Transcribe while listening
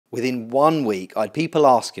Within 1 week, I had people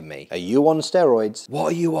asking me, are you on steroids?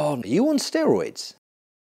 What are you on? Are you on steroids?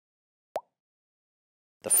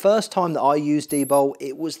 The first time that I used Dbol,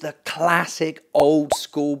 it was the classic old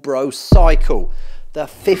school bro cycle. The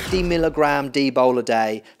 50 milligram Dbol a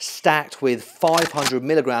day stacked with 500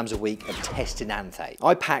 milligrams a week of testinanthate.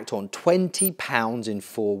 I packed on 20 pounds in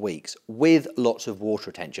 4 weeks with lots of water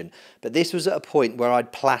retention, but this was at a point where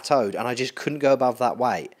I'd plateaued and I just couldn't go above that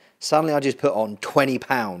weight. Suddenly I just put on 20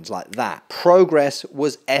 pounds like that. Progress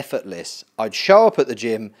was effortless. I'd show up at the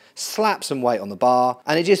gym, slap some weight on the bar,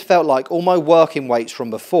 and it just felt like all my working weights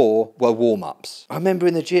from before were warm-ups. I remember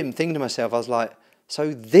in the gym thinking to myself, I was like,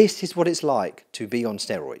 so this is what it's like to be on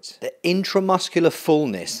steroids. The intramuscular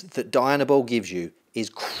fullness that Dianabol gives you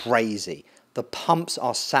is crazy. The pumps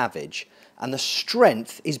are savage, and the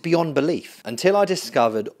strength is beyond belief. Until I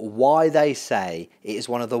discovered why they say it is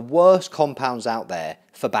one of the worst compounds out there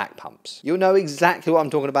for back pumps. You'll know exactly what I'm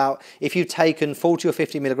talking about if you've taken 40 or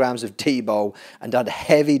 50 milligrams of Dbol and done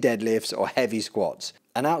heavy deadlifts or heavy squats.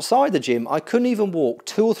 And outside the gym, I couldn't even walk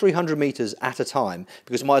 200 or 300 meters at a time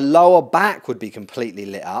because my lower back would be completely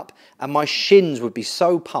lit up and my shins would be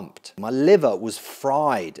so pumped. My liver was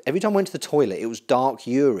fried. Every time I went to the toilet, it was dark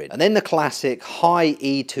urine. And then the classic high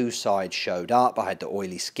E2 side showed up. I had the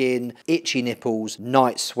oily skin, itchy nipples,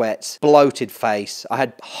 night sweats, bloated face. I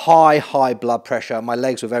had high blood pressure. My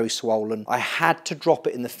legs were very swollen. I had to drop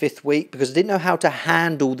it in the 5th week because I didn't know how to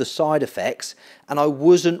handle the side effects and I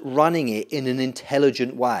wasn't running it in an intelligent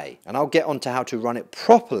way. And I'll get on to how to run it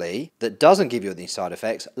properly that doesn't give you these side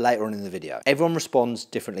effects later on in the video. Everyone responds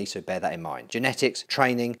differently, so bear that in mind. Genetics,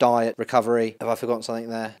 training, diet, recovery. Have I forgotten something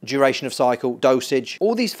there? Duration of cycle, dosage.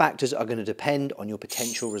 All these factors are going to depend on your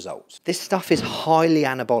potential results. This stuff is highly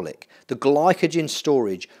anabolic. The glycogen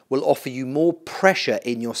storage will offer you more pressure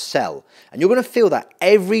in your cell. And you're going to feel that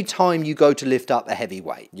every time you go to lift up a heavy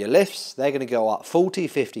weight. Your lifts, they're going to go up 40,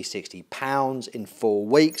 50, 60 pounds in 4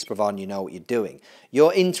 weeks, providing you know what you're doing.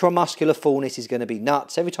 Your intramuscular fullness is going to be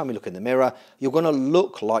nuts. Every time you look in the mirror, you're going to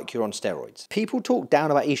look like you're on steroids. People talk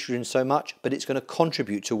down about estrogen so much, but it's going to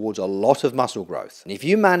contribute towards a lot of muscle growth. And if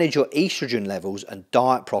you manage your estrogen levels and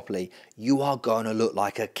diet properly, you are going to look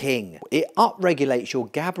like a king. It upregulates your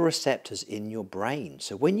GABA receptors in your brain.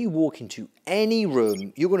 So when you walk into any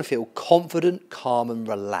room, you're going to feel confident, calm, and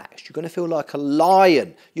relaxed. You're going to feel like a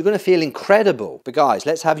lion. You're going to feel incredible. But guys,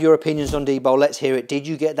 let's have your opinions on Dbol. Let's hear it. Did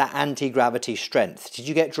you get that anti-gravity strength? Did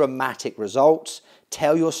you get dramatic results?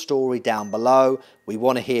 Tell your story down below. We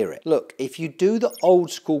want to hear it. Look, if you do the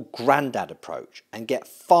old school granddad approach and get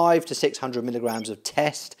 500 to 600 milligrams of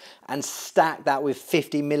test and stack that with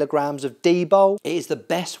 50 milligrams of Dbol, it is the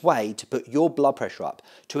best way to put your blood pressure up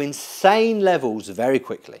to insane levels very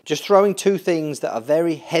quickly. Just throwing two things that are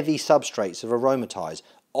very heavy substrates of aromatase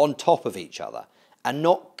on top of each other and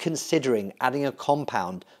not considering adding a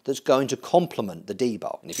compound that's going to complement the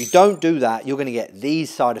Dbol. And if you don't do that, you're going to get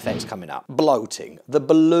these side effects coming up. Bloating, the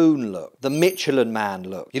balloon look, the Michelin man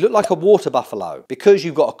look. You look like a water buffalo because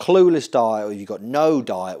you've got a clueless diet or you've got no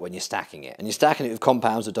diet when you're stacking it. And you're stacking it with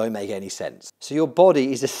compounds that don't make any sense. So your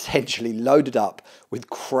body is essentially loaded up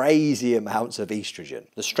with crazy amounts of estrogen.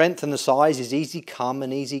 The strength and the size is easy come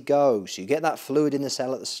and easy go. So you get that fluid in the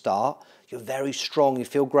cell at the start. You're very strong, you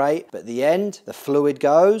feel great, but at the end, the fluid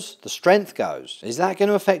goes, the strength goes. Is that going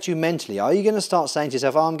to affect you mentally? Are you going to start saying to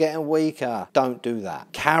yourself, oh, I'm getting weaker? Don't do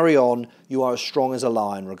that. Carry on, you are as strong as a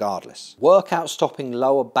lion regardless. Workout stopping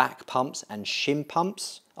lower back pumps and shin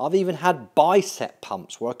pumps. I've even had bicep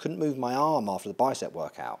pumps where I couldn't move my arm after the bicep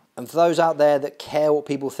workout. And for those out there that care what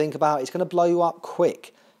people think about, it's going to blow you up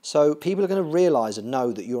quick. So people are going to realize and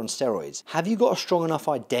know that you're on steroids. Have you got a strong enough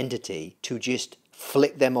identity to just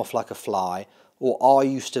flick them off like a fly, or are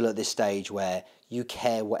you still at this stage where you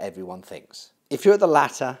care what everyone thinks? If you're at the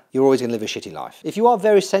latter, you're always going to live a shitty life. If you are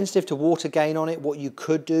very sensitive to water gain on it, what you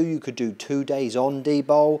could do 2 days on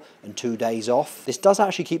Dbol and 2 days off. This does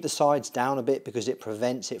actually keep the sides down a bit because it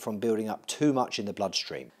prevents it from building up too much in the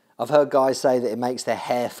bloodstream. I've heard guys say that it makes their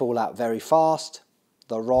hair fall out very fast.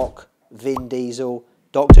 The Rock, Vin Diesel,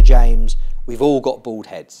 Dr. James, we've all got bald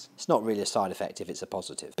heads. It's not really a side effect if it's a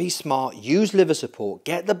positive. Be smart, use liver support,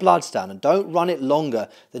 get the bloods done, and don't run it longer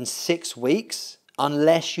than 6 weeks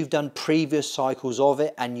unless you've done previous cycles of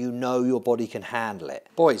it and you know your body can handle it.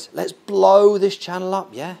 Boys, let's blow this channel up,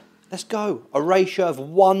 yeah? Let's go. A ratio of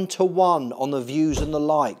 1 to 1 on the views and the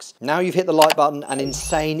likes. Now you've hit the like button and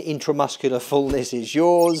insane intramuscular fullness is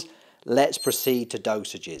yours. let's proceed to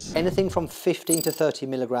dosages. Anything from 15 to 30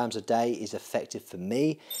 milligrams a day is effective for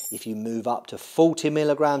me. If you move up to 40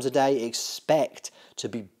 milligrams a day, expect to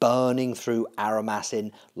be burning through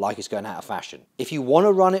Aromacin like it's going out of fashion. If you want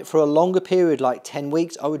to run it for a longer period, like 10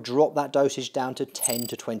 weeks, I would drop that dosage down to 10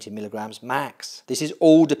 to 20 milligrams max. This is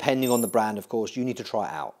all depending on the brand, of course. You need to try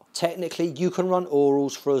it out. Technically, you can run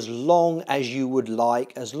orals for as long as you would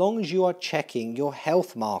like, as long as you are checking your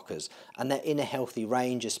health markers and they're in a healthy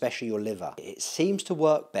range, especially your liver. It seems to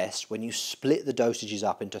work best when you split the dosages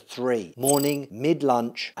up into 3: morning,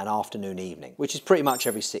 mid-lunch, and afternoon, evening, which is pretty much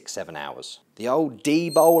every 6-7 hours. The old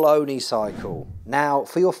Dbol only cycle. Now,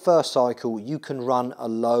 for your first cycle, you can run a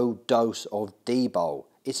low dose of Dbol.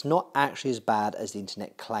 It's not actually as bad as the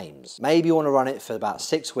internet claims. Maybe you want to run it for about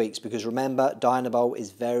 6 weeks because remember, Dianabol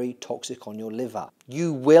is very toxic on your liver.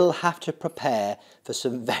 You will have to prepare for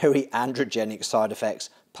some very androgenic side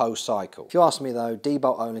effects post-cycle. If you ask me though,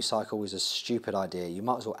 Dbol only cycle is a stupid idea. You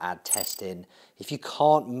might as well add test in. If you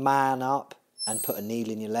can't man up and put a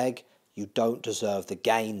needle in your leg, you don't deserve the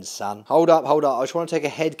gains, son. Hold up. I just want to take a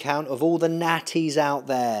head count of all the natties out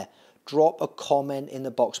there. Drop a comment in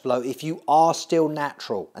the box below if you are still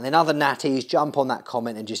natural. And then other natties, jump on that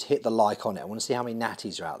comment and just hit the like on it. I want to see how many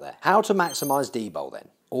natties are out there. How to maximize Dbol then?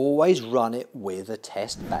 Always run it with a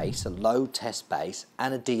test base, a low test base,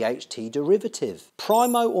 and a DHT derivative.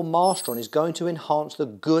 Primo or Masteron is going to enhance the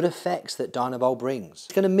good effects that Dianabol brings.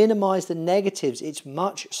 It's going to minimize the negatives. It's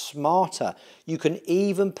much smarter. You can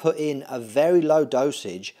even put in a very low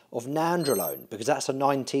dosage of nandrolone because that's a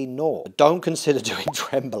 19 nor. But don't consider doing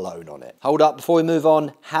trenbolone on it. Hold up, before we move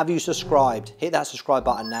on, have you subscribed? Hit that subscribe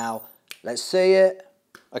button now. Let's see it.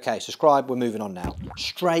 Okay, subscribe, we're moving on now.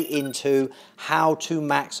 Straight into how to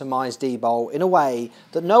maximize Dbol in a way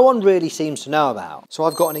that no one really seems to know about. So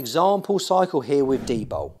I've got an example cycle here with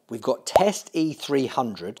Dbol. We've got Test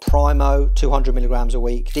E300, Primo, 200 milligrams a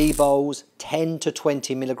week, Dbols, 10 to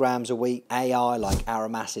 20 milligrams a week, AI like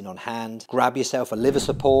Aromacin on hand, grab yourself a liver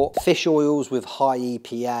support, fish oils with high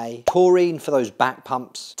EPA, taurine for those back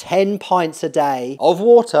pumps, 10 pints a day of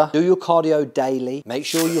water, do your cardio daily, make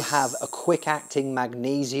sure you have a quick acting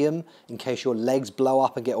magnesium in case your legs blow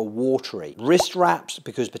up and get all watery, wrist wraps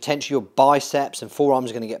because potentially your biceps and forearms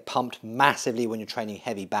are going to get pumped massively when you're training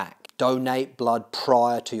heavy back. Donate blood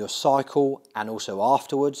prior to your cycle and also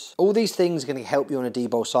afterwards. All these things are going to help you on a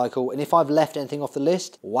Dbol cycle, and if I've left anything off the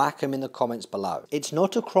list, whack them in the comments below. It's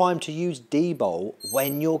not a crime to use Dbol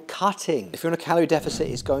when you're cutting. If you're on a calorie deficit,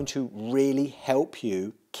 it's going to really help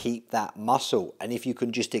you keep that muscle. And if you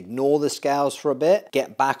can just ignore the scales for a bit,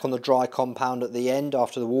 get back on the dry compound at the end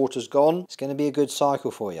after the water's gone, it's going to be a good cycle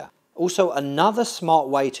for you. Also, another smart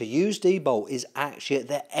way to use Dbol is actually at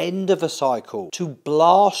the end of a cycle to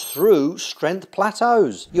blast through strength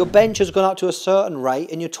plateaus. Your bench has gone up to a certain rate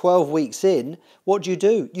and you're 12 weeks in. What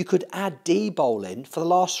do? You could add Dbol in for the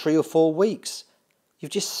last 3 or 4 weeks. You've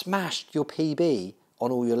just smashed your PB on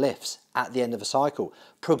all your lifts at the end of a cycle,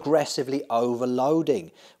 progressively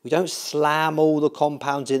overloading. We don't slam all the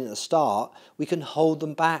compounds in at the start, we can hold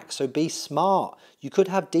them back, so be smart. You could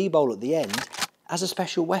have Dbol at the end as a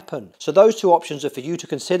special weapon. So those 2 options are for you to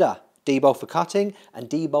consider. Dbol for cutting and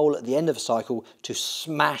Dbol at the end of a cycle to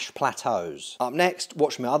smash plateaus. Up next,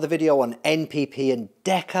 watch my other video on NPP and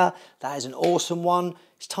DECA. That is an awesome one.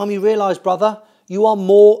 It's time you realise, brother, you are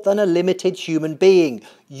more than a limited human being.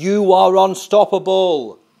 You are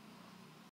unstoppable.